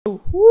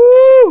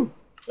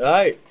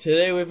Alright,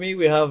 today with me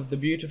we have the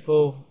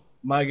beautiful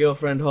my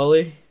girlfriend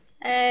Holly.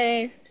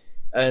 Hey.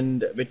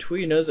 And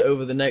between us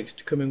over the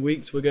next coming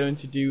weeks we're going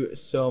to do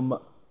some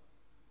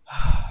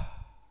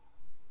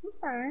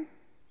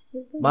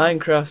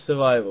Minecraft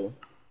survival.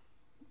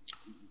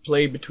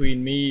 Played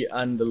between me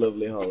and the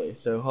lovely Holly.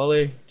 So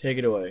Holly, take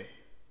it away.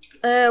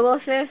 Well,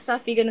 first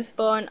off, you're gonna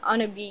spawn on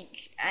a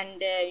beach,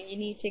 and you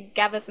need to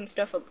gather some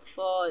stuff up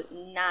before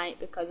night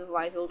because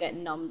otherwise we'll get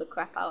numbed the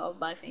crap out of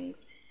by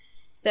things.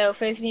 So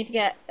first, you need to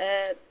get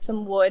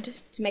some wood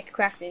to make a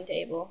crafting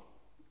table.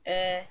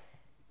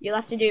 You'll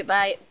have to do it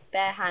by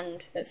bare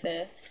hand at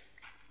first.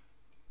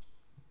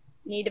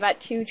 You need about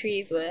 2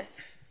 trees worth.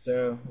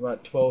 So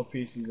about 12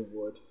 pieces of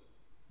wood.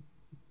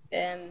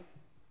 It's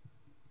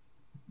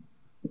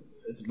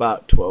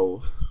about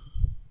 12.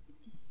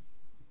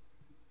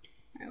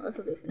 Alright, what's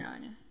the do for now? I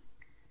know.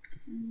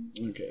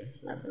 Okay.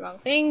 So. That's the wrong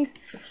thing.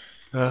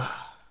 Right.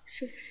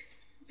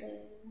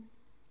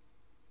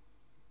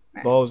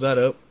 Balls that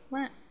up.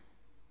 Right.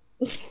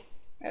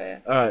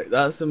 Alright,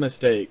 that's a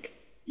mistake.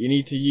 You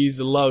need to use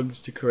the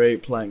logs to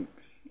create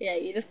planks. Yeah,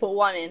 you just put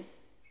 1 in.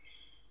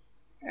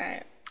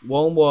 Right.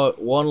 One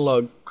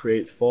log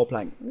creates 4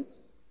 planks.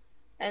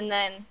 And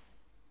then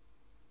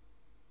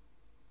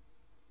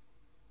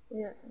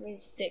we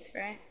need sticks,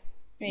 right?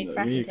 We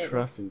need a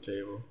crafting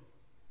table.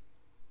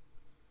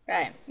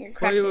 Right, your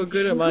crafting Well, you were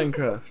good at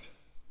Minecraft.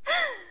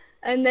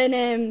 And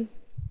then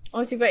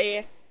once you've got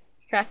your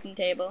crafting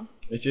table,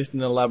 it's just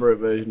an elaborate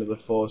version of the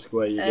 4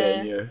 square you get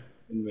in your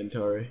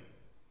inventory.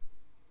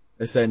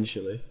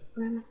 Essentially.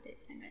 Where are my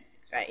sticks? I got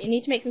sticks. Right, you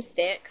need to make some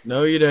sticks.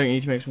 No, you don't. You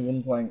need to make some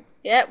wooden plank.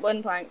 Yeah,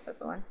 1 plank. That's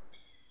the one.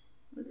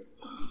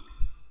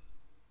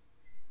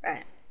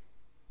 Right.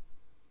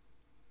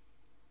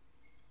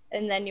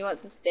 And then you want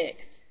some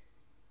sticks.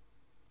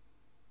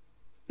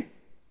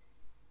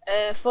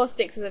 4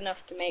 sticks is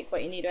enough to make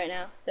what you need right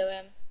now.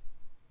 So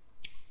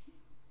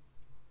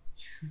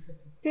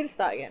do the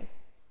start again.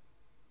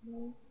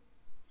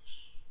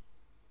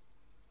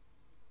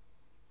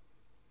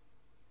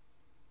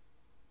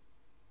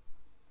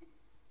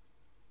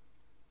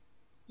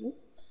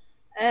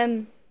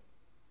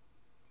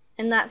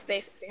 And that's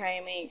basically how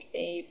you make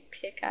a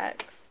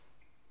pickaxe.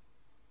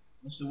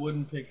 It's a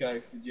wooden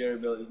pickaxe. The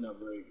durability is not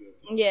very good.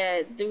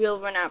 Yeah, they will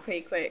run out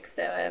pretty quick.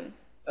 So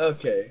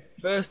okay,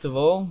 first of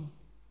all,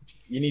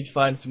 you need to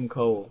find some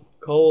coal.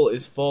 Coal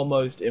is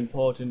foremost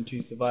important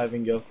to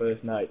surviving your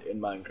first night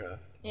in Minecraft.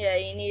 Yeah,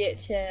 you need it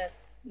to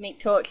make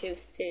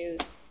torches to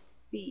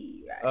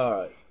see. Right.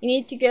 Alright. You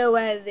need to go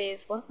where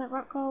there's, what's that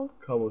rock called?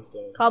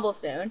 Cobblestone.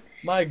 Cobblestone.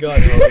 My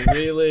god, Holly,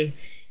 really?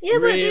 Yeah,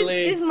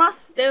 really? But there's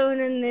moss stone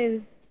and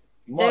there's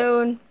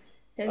stone.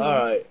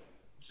 Alright.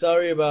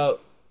 Sorry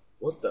about...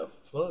 What the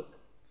fuck?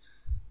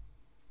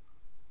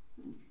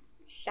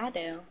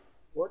 Shadow.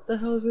 What the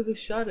hell is with the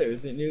shadow?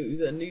 Is it new?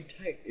 Is it a new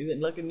tech? Is it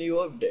like a new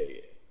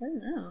update? I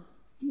don't know.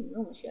 I don't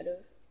know what shadow.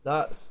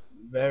 That's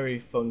very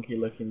funky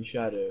looking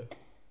shadow.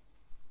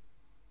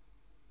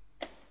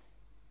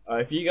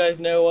 Alright, if you guys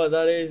know what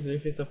that is,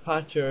 if it's a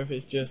patch or if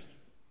it's just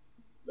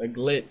a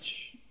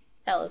glitch,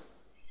 tell us.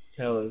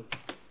 Tell us.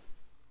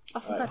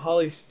 Alright,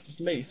 Holly,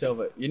 just make yourself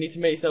a... You need to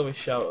make yourself a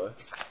shelter.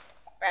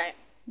 Right.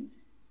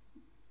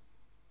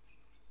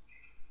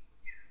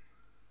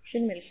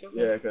 Shouldn't be a shelter.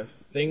 Yeah,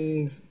 because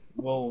things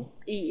will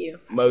eat you.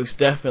 Most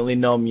definitely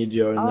numb you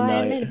during the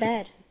night. I made a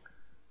bed.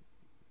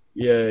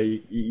 Yeah,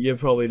 you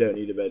probably don't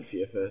need a bed for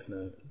your first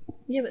night.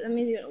 Yeah, but that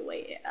means you're gonna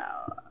wait it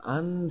out.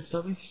 And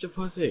stop being such a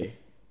pussy.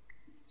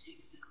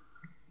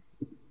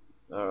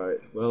 Alright,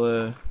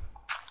 well,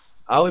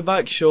 I'll be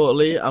back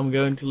shortly. I'm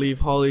going to leave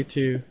Holly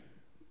to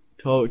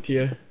talk to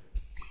you.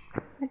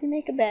 How do you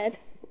make a bed?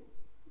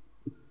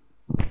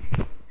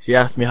 She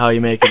asked me how you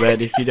make a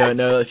bed. If you don't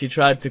know that, she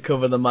tried to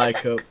cover the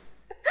mic up.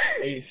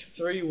 It's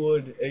 3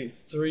 wood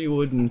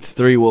and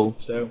 3 wool.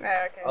 So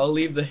Right, okay. I'll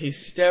leave the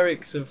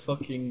hysterics of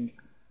fucking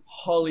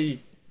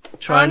Holly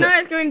trying Oh no,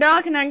 it's going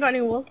dark and I ain't got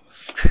any wool.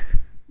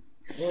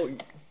 Well,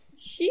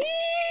 Sheep!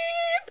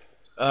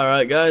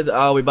 alright guys,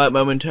 I'll be back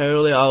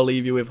momentarily. I'll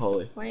leave you with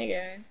Holly. Where are you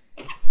going?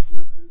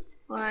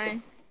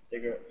 Why?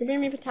 Cigarette. You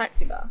bring me up a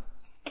taxi bar.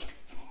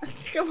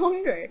 I'm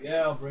hungry.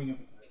 Yeah, I'll bring him.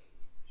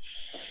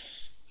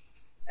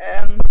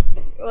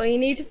 Well, you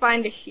need to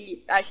find a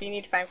sheep. Actually, you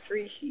need to find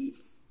 3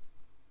 sheeps.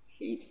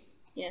 Sheeps?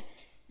 Yeah.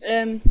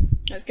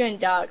 It's going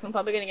dark. I'm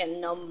probably gonna get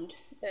numbed.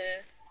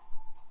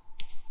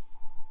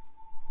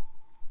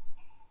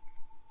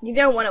 You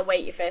don't want to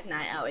wait your first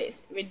night out.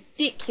 It's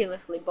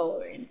ridiculously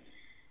boring.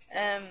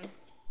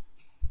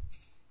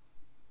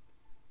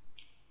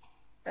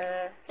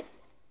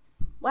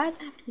 Why does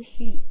it have to be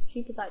sheep?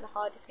 Sheep is like the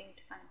hardest thing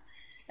to find.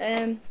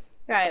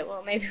 Right,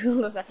 well, maybe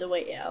we'll just have to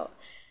wait it out.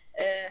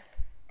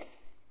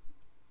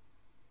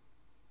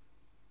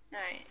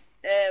 Alright.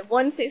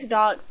 Once it's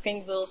dark,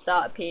 things will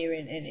start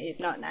appearing, and it's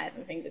not nice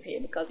when things appear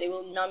because it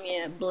will numb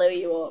you, blow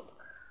you up,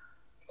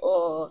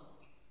 or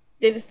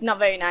they're just not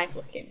very nice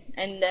looking.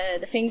 And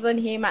the things on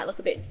here might look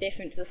a bit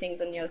different to the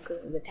things on yours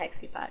because of the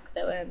texture pack.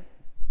 So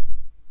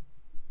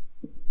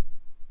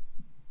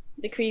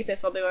the creepers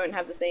probably won't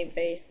have the same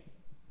face.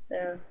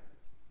 So.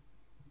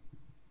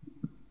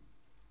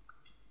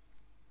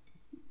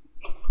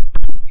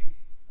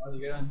 How's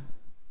it going?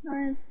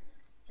 I'm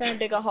trying to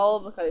dig a hole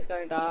because it's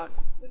going dark.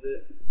 Is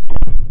it?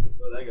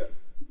 What I got?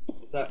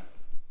 What's that?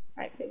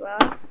 Actually, well,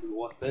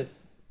 What's this?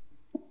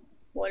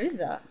 what is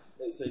that?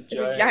 It's a It's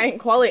a giant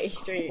quality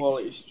street.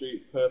 Quality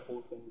Street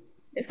purple thing.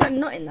 It's got a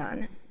nut in that,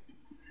 hasn't it?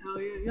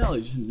 Hell yeah, no,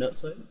 just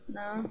nuts like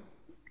No.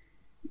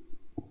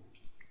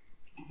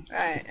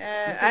 Right,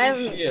 I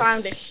haven't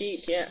found a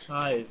sheep yet.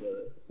 Size of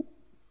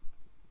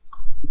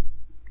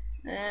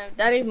it.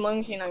 Daddy's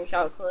munching on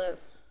chocolate.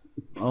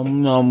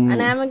 Nom.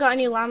 And I haven't got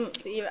any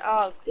lamps either.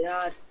 Oh,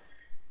 God.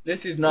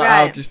 This is not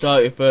Right. how to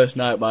start your first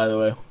night, by the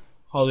way.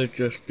 Hollie's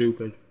just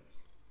stupid.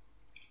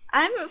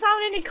 I haven't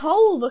found any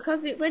coal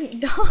because it went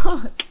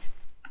dark.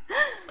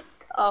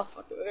 Oh,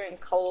 fuck it, we're going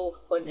coal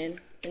hunting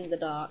in the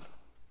dark.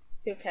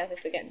 Who cares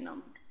if we get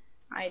numbed?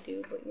 I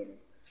do, but you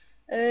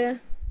know.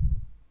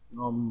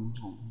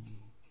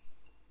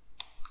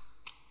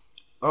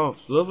 Oh,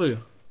 it's lovely.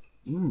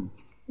 Mmm.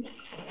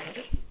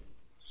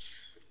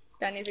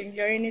 Danny's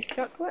enjoying his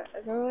chocolate,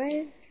 as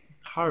always.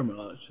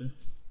 Caramel, actually.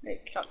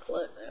 It's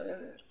chocolate. No,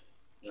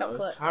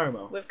 Chocolate it's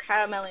caramel. with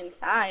caramel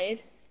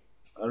inside,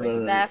 And which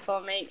then,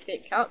 therefore makes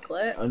it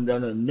chocolate. and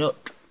then a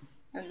nut.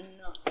 And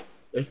not.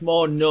 It's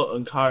more nut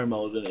and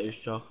caramel than it is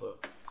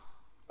chocolate.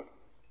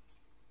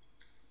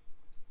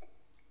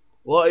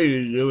 What are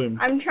you doing?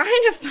 I'm trying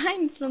to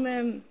find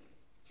some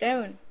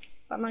stone,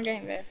 but I'm not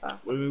getting very far.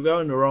 We're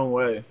going the wrong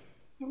way.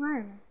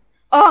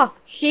 Oh,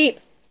 sheep!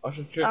 That's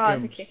a chicken. Oh,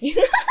 it's a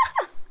chicken.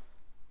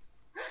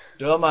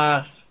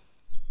 Dumbass.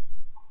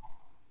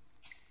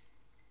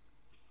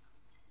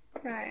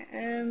 Right,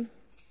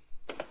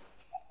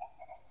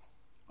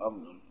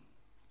 Um,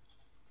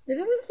 there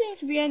doesn't seem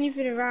to be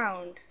anything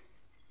around.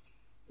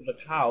 there's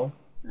a cow.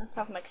 Let's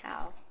have my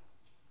cow.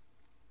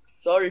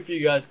 Sorry if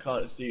you guys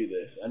can't see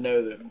this. I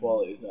know the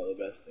quality is not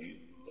the best thing in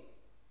the world.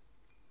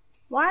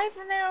 Why is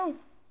there no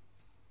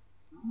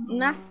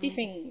nasty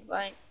things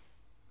like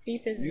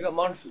creepers? You got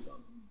monsters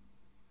on.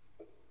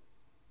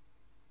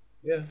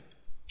 Yeah.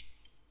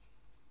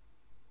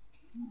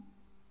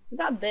 Is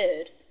that a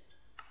bird?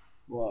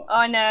 What?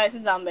 Oh no, it's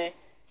a zombie.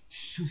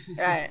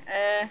 Right,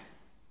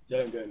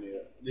 Don't go near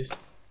it. This.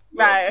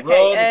 right,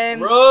 okay,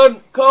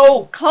 Run!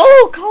 Cole!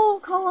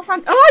 Coal, I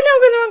found. Oh no,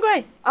 I'm going the wrong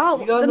way.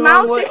 You're Oh, going the the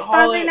mouse wrong way. is spazzing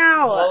Hollie,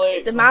 out.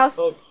 Hollie, The mouse,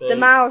 for fuck's the sake.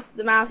 mouse,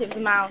 it was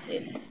the mouse.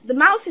 The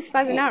mouse is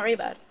spazzing out really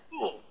bad.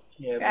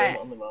 Yeah, blame Right. it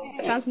on the mouse.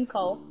 I found some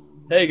coal.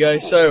 Hey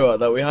guys, sorry about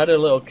that. We had a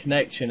little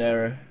connection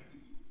error.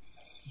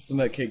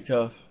 Something kicked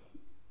off.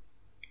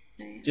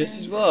 Just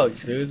as well,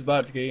 because it was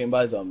about to get eaten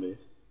by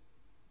zombies.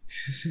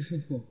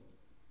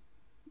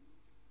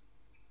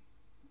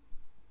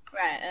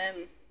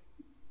 Right,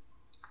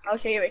 I'll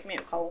show you where you can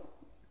make coal.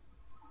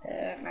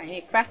 Right, you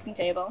need a crafting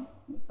table.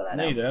 Put that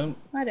No, you down. don't.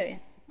 Why don't you?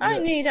 Oh,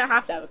 no, you don't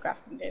have to have a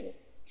crafting table.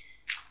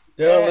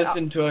 Don't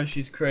listen to her,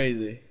 she's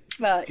crazy.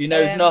 Well, She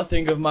knows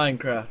nothing of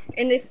Minecraft.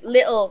 in this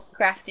little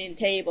crafting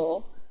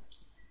table,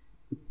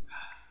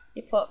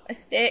 you put a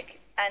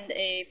stick and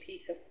a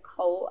piece of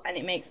coal, and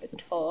it makes a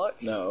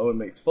torch. No, it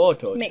makes 4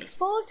 torches. It makes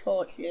 4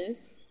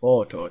 torches.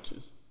 4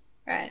 torches.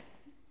 Right.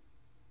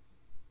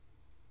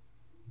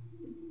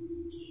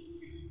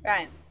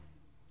 Right.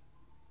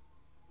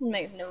 It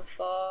makes another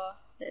 4.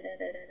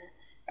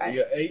 Right.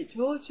 You got 8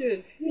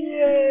 torches.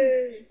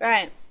 Yay!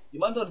 Right. You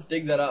might as well just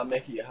dig that out and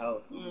make it your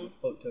house. You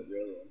fucked up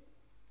your other one.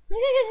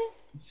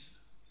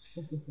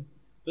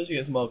 Especially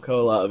get some more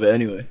coal out of it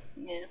anyway.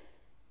 Yeah.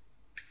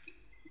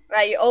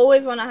 Right, you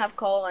always want to have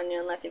coal on you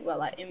unless you've got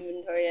like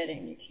inventory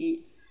editing you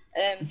cheat.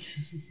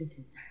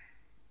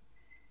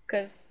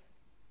 Because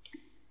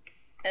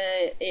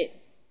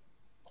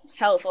it's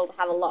helpful to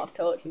have a lot of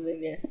torches with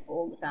you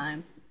all the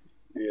time.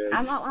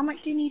 Yeah. How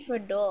much do you need for a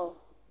door?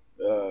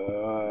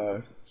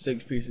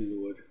 6 pieces of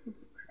wood.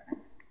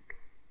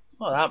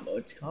 Not that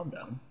much, calm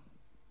down.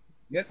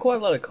 You got quite a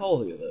lot of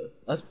coal here though.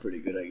 That's pretty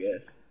good, I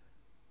guess.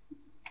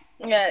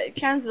 Yeah,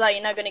 chances are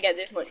you're not going to get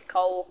this much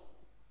coal.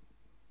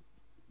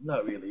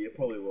 Not really, you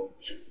probably won't.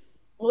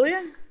 Will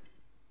you?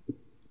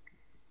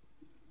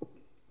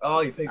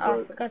 Oh, you picked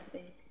Oh, up. for God's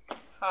sake.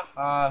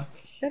 Haha.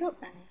 Shut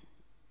up, Danny.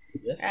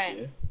 Yes, Right.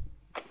 you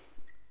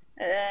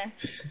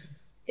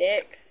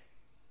Sticks.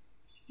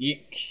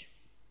 Stick.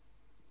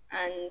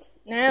 And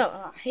no,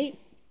 oh, I hate.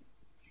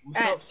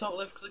 Stop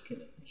left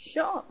clicking it.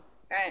 Shut up.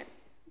 Right.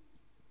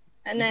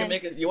 And You then can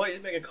make it. You want to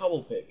make a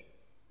cobble pick.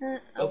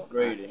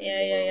 Upgrade it.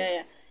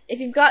 Yeah. If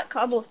you've got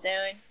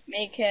cobblestone,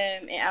 make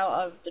it out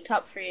of the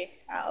top 3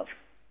 out of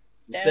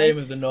stone. Same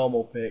as the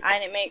normal pick.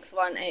 And it makes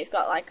one, and it's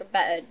got like a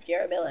better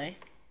durability,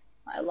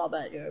 like a lot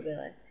better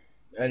durability.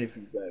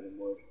 Anything's better than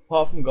wood.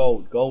 Apart from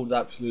gold. Gold's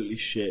absolutely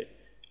shit.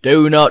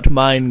 Do not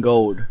mine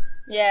gold.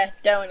 Yeah,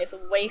 don't. It's a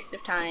waste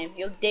of time.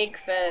 You'll dig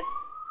for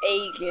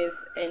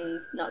ages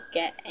and not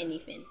get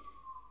anything.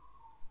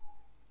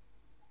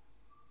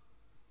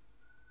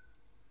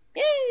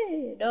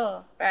 Yay!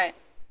 Door. Right.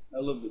 I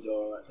love the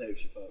door. That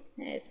takes you back.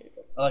 Yeah, it's pretty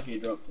cool. I like how you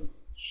dropped it.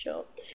 Sure.